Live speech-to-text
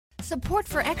Support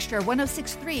for Extra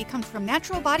 106.3 comes from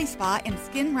Natural Body Spa and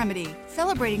Skin Remedy,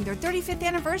 celebrating their 35th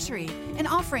anniversary and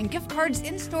offering gift cards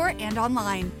in-store and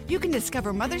online. You can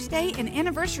discover Mother's Day and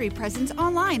anniversary presents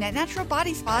online at Natural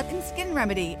Body Spa and Skin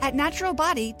Remedy at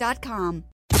naturalbody.com.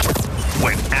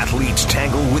 When athletes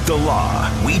tangle with the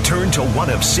law, we turn to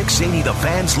one of 680 The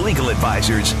Fan's legal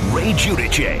advisors, Ray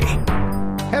Giudice.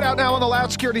 Head out now on the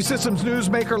Loud Security Systems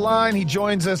Newsmaker line. He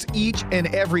joins us each and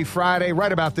every Friday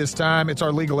right about this time. It's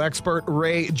our legal expert,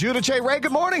 Ray Giudice. Ray,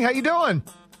 good morning. How you doing?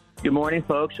 Good morning,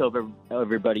 folks. Hope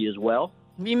everybody is well.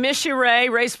 We miss you, Ray.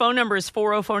 Ray's phone number is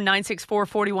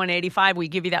 404-964-4185. We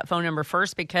give you that phone number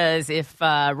first because if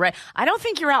Ray, I don't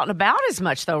think you're out and about as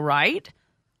much, though, right?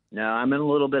 No, I'm in a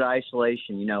little bit of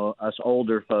isolation. You know, us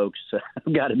older folks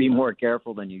have got to be more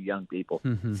careful than you young people.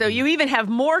 So you even have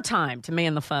more time to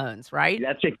man the phones, right?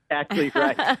 That's exactly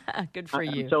right. Good for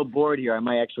you. I'm so bored here, I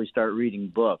might actually start reading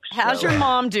books. How's your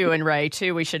mom doing, Ray,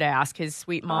 too? We should ask. His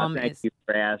sweet mom Thank you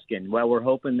for asking. Well, we're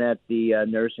hoping that the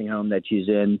nursing home that she's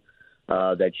in,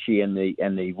 that she and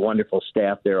the wonderful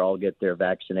staff there all get their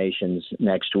vaccinations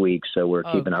next week. So we're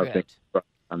keeping our fingers crossed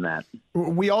on that.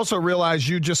 We also realized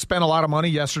you just spent a lot of money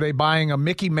yesterday buying a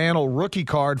Mickey Mantle rookie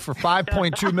card for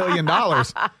 $5.2 million.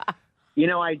 You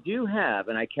know, I do have,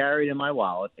 and I carried in my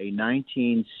wallet, a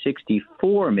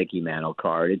 1964 Mickey Mantle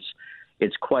card.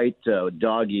 It's quite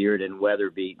dog-eared and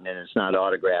weather-beaten, and it's not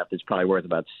autographed. It's probably worth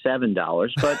about $7,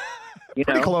 but you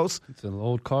Pretty know, close. It's an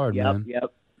old card, man.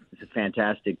 Yep. It's a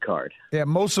fantastic card. Yeah,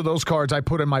 most of those cards I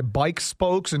put in my bike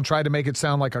spokes and tried to make it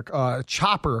sound like a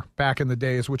chopper back in the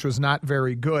days, which was not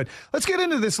very good. Let's get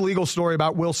into this legal story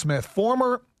about Will Smith,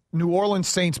 former New Orleans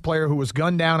Saints player who was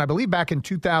gunned down, I believe, back in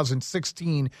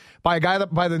 2016 by a guy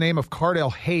by the name of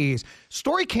Cardell Hayes.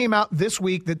 Story came out this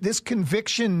week that this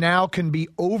conviction now can be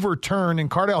overturned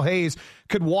and Cardell Hayes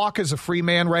could walk as a free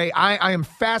man. Ray, I am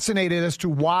fascinated as to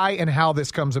why and how this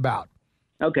comes about.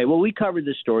 Okay, well, we covered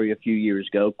this story a few years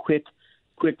ago. Quick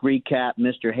recap.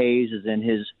 Mr. Hayes is in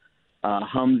his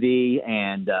Humvee,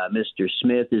 and Mr.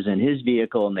 Smith is in his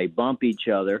vehicle, and they bump each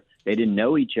other. They didn't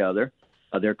know each other.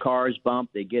 Their cars bump.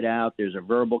 They get out. There's a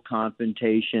verbal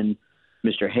confrontation.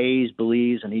 Mr. Hayes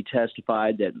believes, and he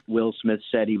testified, that Will Smith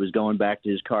said he was going back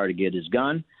to his car to get his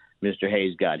gun. Mr.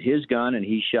 Hayes got his gun, and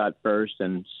he shot first,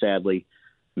 and sadly,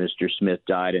 Mr. Smith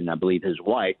died, and I believe his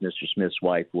wife, Mr. Smith's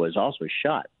wife, was also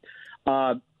shot.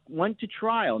 Went to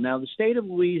trial. Now, the state of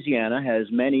Louisiana has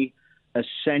many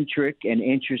eccentric and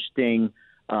interesting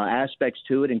aspects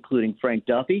to it, including Frank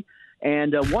Duffy.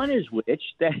 And one is which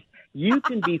that you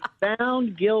can be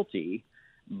found guilty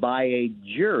by a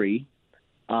jury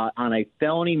on a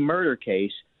felony murder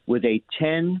case with a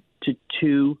 10-2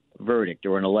 verdict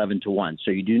or an 11-1. So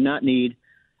you do not need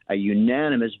a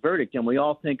unanimous verdict. And we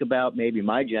all think about, maybe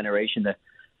my generation, the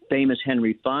famous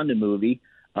Henry Fonda movie,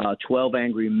 12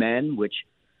 Angry Men, which,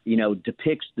 you know,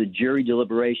 depicts the jury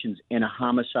deliberations in a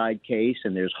homicide case,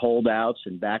 and there's holdouts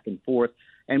and back and forth.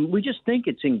 And we just think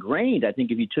it's ingrained. I think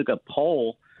if you took a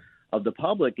poll of the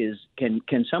public,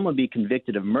 can someone be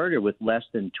convicted of murder with less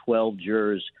than 12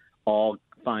 jurors all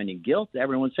finding guilt?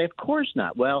 Everyone would say, of course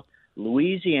not. Well,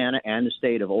 Louisiana and the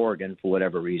state of Oregon, for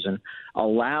whatever reason,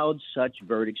 allowed such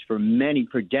verdicts for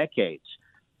decades.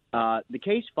 The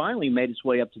case finally made its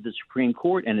way up to the Supreme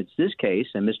Court, and it's this case,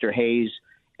 and Mr. Hayes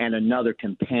and another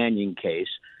companion case,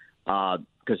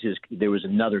 because there was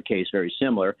another case very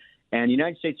similar. And the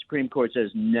United States Supreme Court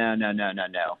says, no.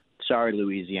 Sorry,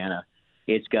 Louisiana.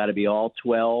 It's got to be all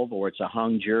 12, or it's a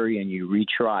hung jury, and you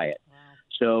retry it. Wow.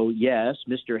 So, yes,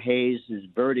 Mr. Hayes'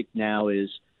 verdict now is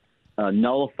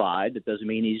nullified. That doesn't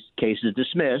mean his case is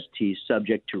dismissed. He's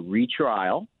subject to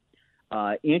retrial.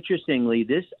 Interestingly,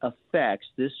 this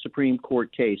Supreme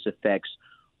Court case affects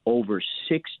over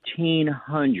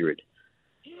 1,600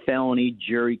 felony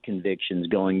jury convictions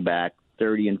going back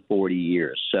 30 and 40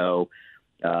 years. So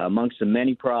amongst the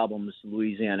many problems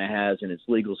Louisiana has in its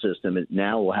legal system, it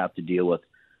now will have to deal with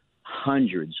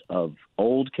hundreds of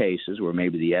old cases where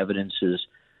maybe the evidence is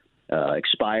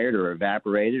expired or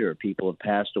evaporated, or people have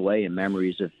passed away and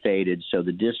memories have faded. So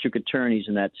the district attorneys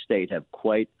in that state have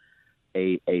quite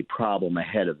a problem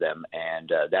ahead of them,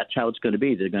 and that's how it's going to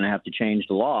be. They're going to have to change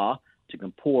the law to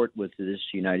comport with this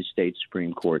United States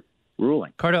Supreme Court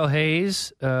ruling. Cardell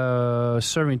Hayes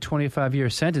serving 25-year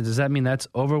sentence. Does that mean that's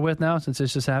over with now since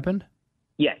this just happened?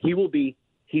 Yeah, he will be.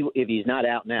 If he's not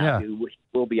out now, he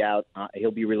will be out.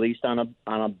 He'll be released on a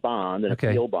bond, an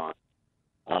appeal bond,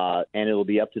 and it will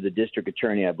be up to the district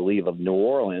attorney, I believe, of New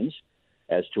Orleans,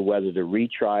 as to whether to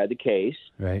retry the case.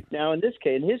 Right. Now, in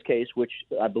his case, which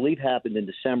I believe happened in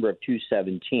December of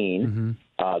 2017,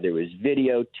 there was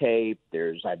videotape.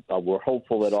 We're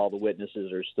hopeful that all the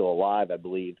witnesses are still alive. I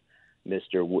believe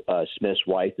Smith's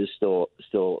wife is still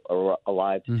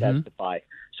alive to testify.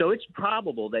 So it's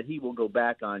probable that he will go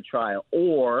back on trial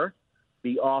or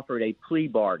be offered a plea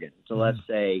bargain. So let's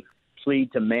say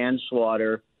plead to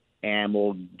manslaughter and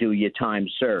we'll do you time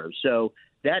served. So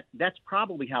that's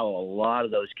probably how a lot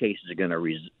of those cases are going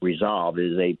to resolve,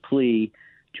 is a plea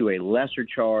to a lesser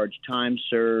charge, time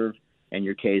served, and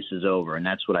your case is over. And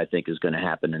that's what I think is going to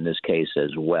happen in this case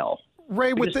as well.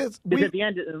 Ray, because at the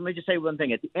end, let me just say one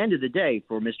thing. At the end of the day,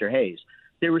 for Mr. Hayes,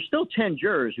 there were still 10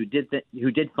 jurors who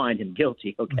did find him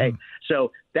guilty. Okay,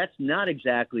 so that's not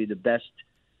exactly the best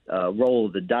roll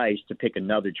of the dice to pick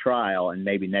another trial, and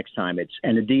maybe next time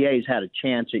and the DA's had a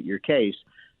chance at your case.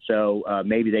 So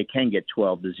maybe they can get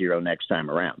 12-0 next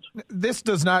time around. This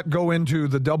does not go into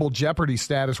the double jeopardy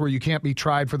status where you can't be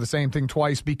tried for the same thing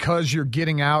twice because you're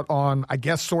getting out on, I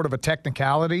guess, sort of a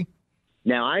technicality.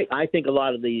 Now, I think a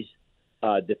lot of these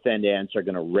defendants are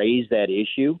going to raise that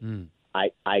issue.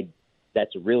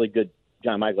 That's a really good,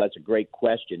 John Michael, that's a great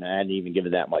question. I hadn't even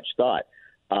given that much thought.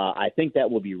 I think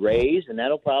that will be raised, and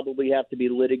that'll probably have to be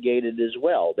litigated as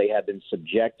well. They have been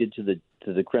subjected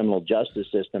to the criminal justice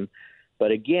system. But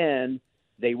again,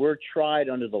 they were tried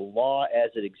under the law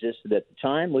as it existed at the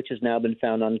time, which has now been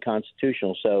found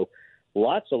unconstitutional. So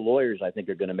lots of lawyers, I think,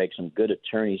 are going to make some good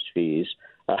attorney's fees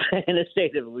in the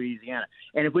state of Louisiana.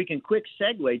 And if we can quick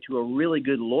segue to a really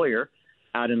good lawyer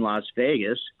out in Las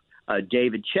Vegas,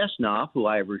 David Chesnoff, who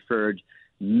I have referred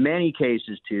many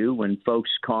cases to when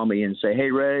folks call me and say, hey,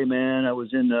 Ray, man, I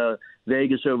was in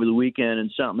Vegas over the weekend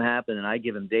and something happened. And I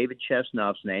give him David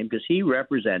Chesnoff's name because he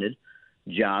represented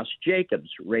Josh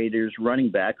Jacobs, Raiders running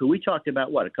back, who we talked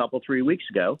about, 3 weeks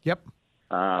ago. Yep.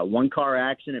 One car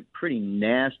accident, pretty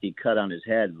nasty cut on his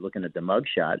head looking at the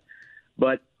mugshot.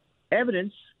 But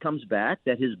evidence comes back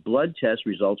that his blood test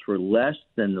results were less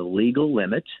than the legal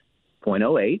limit,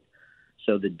 0.08.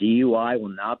 So the DUI will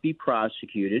not be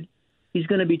prosecuted. He's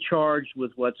going to be charged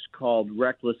with what's called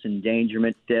reckless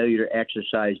endangerment, failure to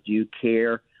exercise due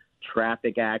care,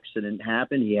 traffic accident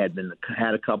happened. He had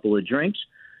a couple of drinks.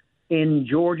 In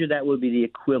Georgia, that would be the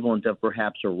equivalent of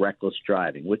perhaps a reckless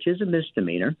driving, which is a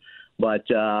misdemeanor. But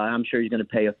I'm sure he's going to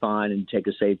pay a fine and take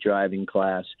a safe driving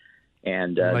class.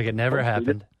 And like it never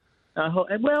happened.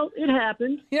 Well, it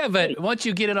happened. Yeah, but once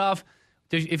you get it off,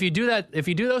 if you do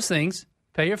those things,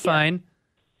 pay your fine,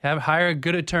 hire a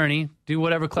good attorney, do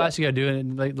whatever class you got to do,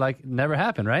 and like never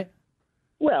happened, right?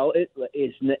 Well,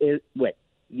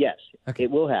 yes, okay.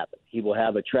 It will happen. He will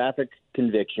have a traffic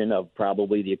conviction of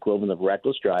probably the equivalent of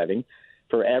reckless driving.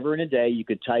 Forever and a day, you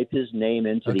could type his name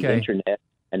into the internet,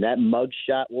 and that mug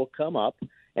shot will come up,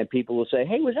 and people will say,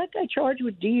 hey, was that guy charged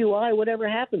with DUI? Whatever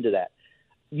happened to that?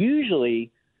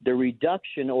 Usually, the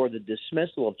reduction or the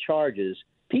dismissal of charges,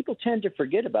 people tend to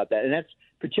forget about that, and that's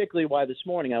particularly why this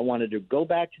morning I wanted to go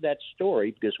back to that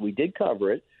story, because we did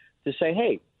cover it, to say,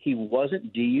 hey, he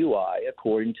wasn't DUI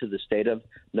according to the state of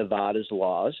Nevada's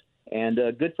laws, and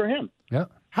good for him. Yeah.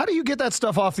 How do you get that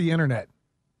stuff off the internet?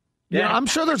 Yeah, I'm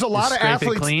sure there's a lot of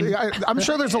athletes. I'm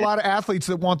sure there's a lot of athletes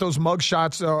that want those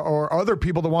mugshots, or other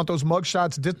people that want those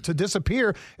mugshots to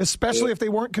disappear, especially if they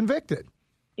weren't convicted.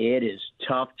 It is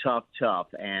tough,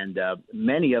 and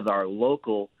many of our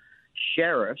local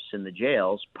sheriffs in the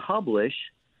jails publish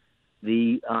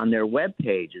on their web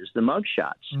pages the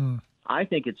mugshots. I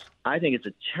think it's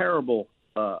a terrible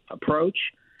approach.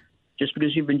 Just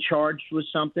because you've been charged with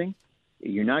something,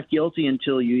 you're not guilty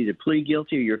until you either plead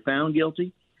guilty or you're found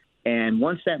guilty. And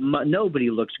once that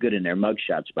nobody looks good in their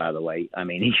mugshots, by the way. I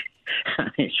mean,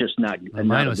 it's just not.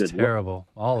 Mine was terrible.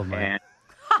 Look. All of mine. And,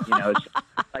 it's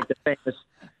like the famous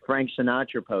Frank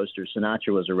Sinatra poster.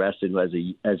 Sinatra was arrested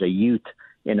as a youth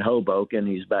in Hoboken.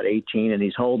 He's about 18, and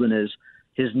he's holding his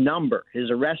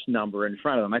arrest number in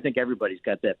front of him. I think everybody's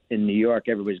got that in New York.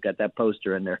 Everybody's got that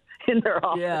poster in their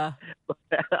office. Yeah.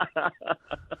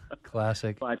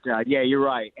 Classic. But yeah, you're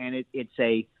right, and it's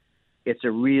a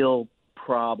real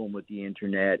problem with the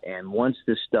internet. And once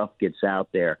this stuff gets out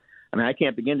there, I mean, I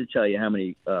can't begin to tell you how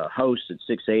many hosts at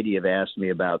 680 have asked me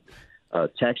about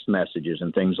text messages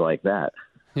and things like that.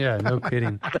 Yeah, no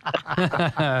kidding.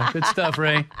 Good stuff,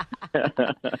 Ray.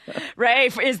 Ray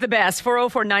is the best,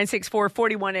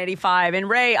 404-964-4185. And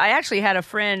Ray, I actually had a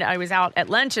friend, I was out at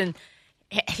lunch, and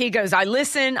he goes, I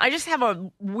just have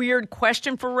a weird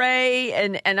question for Ray.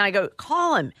 And I go,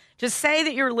 call him. Just say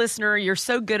that you're a listener. You're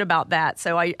so good about that.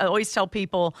 So I always tell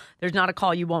people there's not a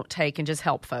call you won't take, and just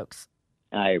help folks.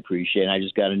 I appreciate it. I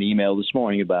just got an email this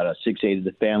morning about a 680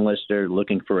 The Fan listener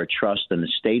looking for a trust and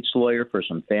estates lawyer for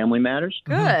some family matters.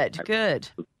 Good.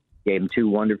 Gave him two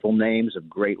wonderful names of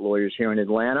great lawyers here in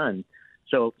Atlanta, and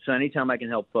So anytime I can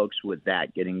help folks with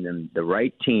that, getting them the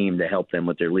right team to help them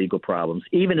with their legal problems,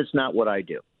 even if it's not what I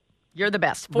do. You're the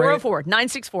best.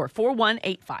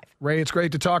 404-964-4185. Ray, it's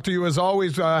great to talk to you as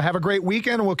always. Have a great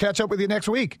weekend, and we'll catch up with you next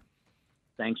week.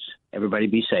 Thanks. Everybody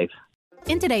be safe.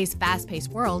 In today's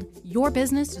fast-paced world, your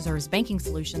business deserves banking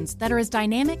solutions that are as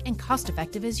dynamic and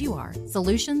cost-effective as you are.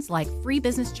 Solutions like free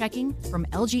business checking from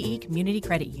LGE Community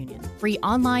Credit Union, free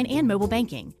online and mobile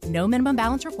banking, no minimum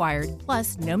balance required,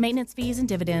 plus no maintenance fees and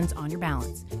dividends on your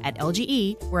balance. At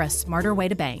LGE, we're a smarter way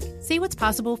to bank. See what's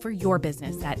possible for your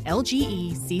business at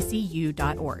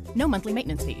lgeccu.org. No monthly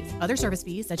maintenance fees. Other service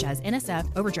fees such as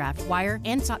NSF, overdraft, wire,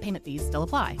 and stop payment fees still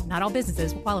apply. Not all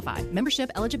businesses will qualify. Membership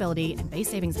eligibility and base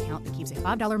savings account that keeps a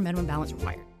 $5 minimum balance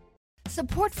required.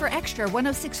 Support for Extra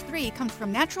 106.3 comes from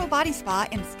Natural Body Spa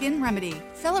and Skin Remedy,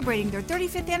 celebrating their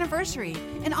 35th anniversary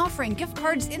and offering gift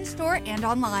cards in-store and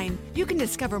online. You can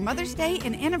discover Mother's Day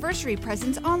and anniversary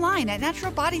presents online at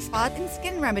Natural Body Spa and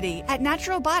Skin Remedy at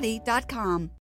naturalbody.com.